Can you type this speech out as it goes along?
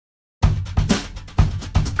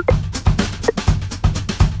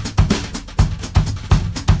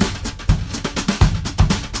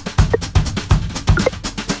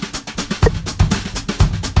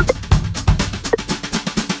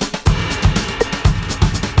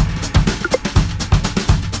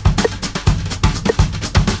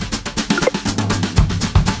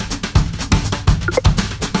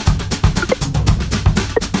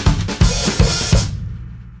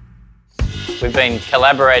been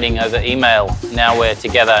collaborating over email. Now we're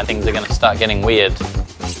together and things are going to start getting weird.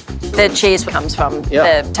 The cheese comes from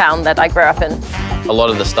the town that I grew up in. A lot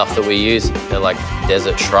of the stuff that we use, they're like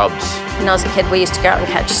desert shrubs. When I was a kid, we used to go out and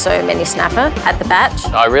catch so many snapper at the batch.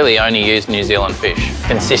 I really only use New Zealand fish.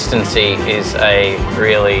 Consistency is a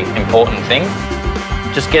really important thing.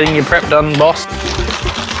 Just getting your prep done, boss.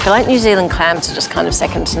 I feel like New Zealand clams are just kind of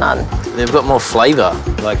second to none. They've got more flavour,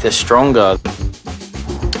 like they're stronger.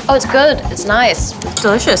 Oh, it's good. It's nice. It's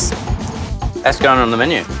delicious. That's going on the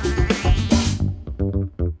menu.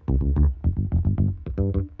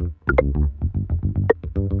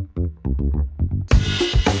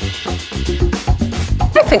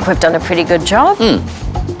 I think we've done a pretty good job.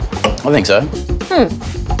 I think so.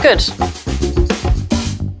 Good.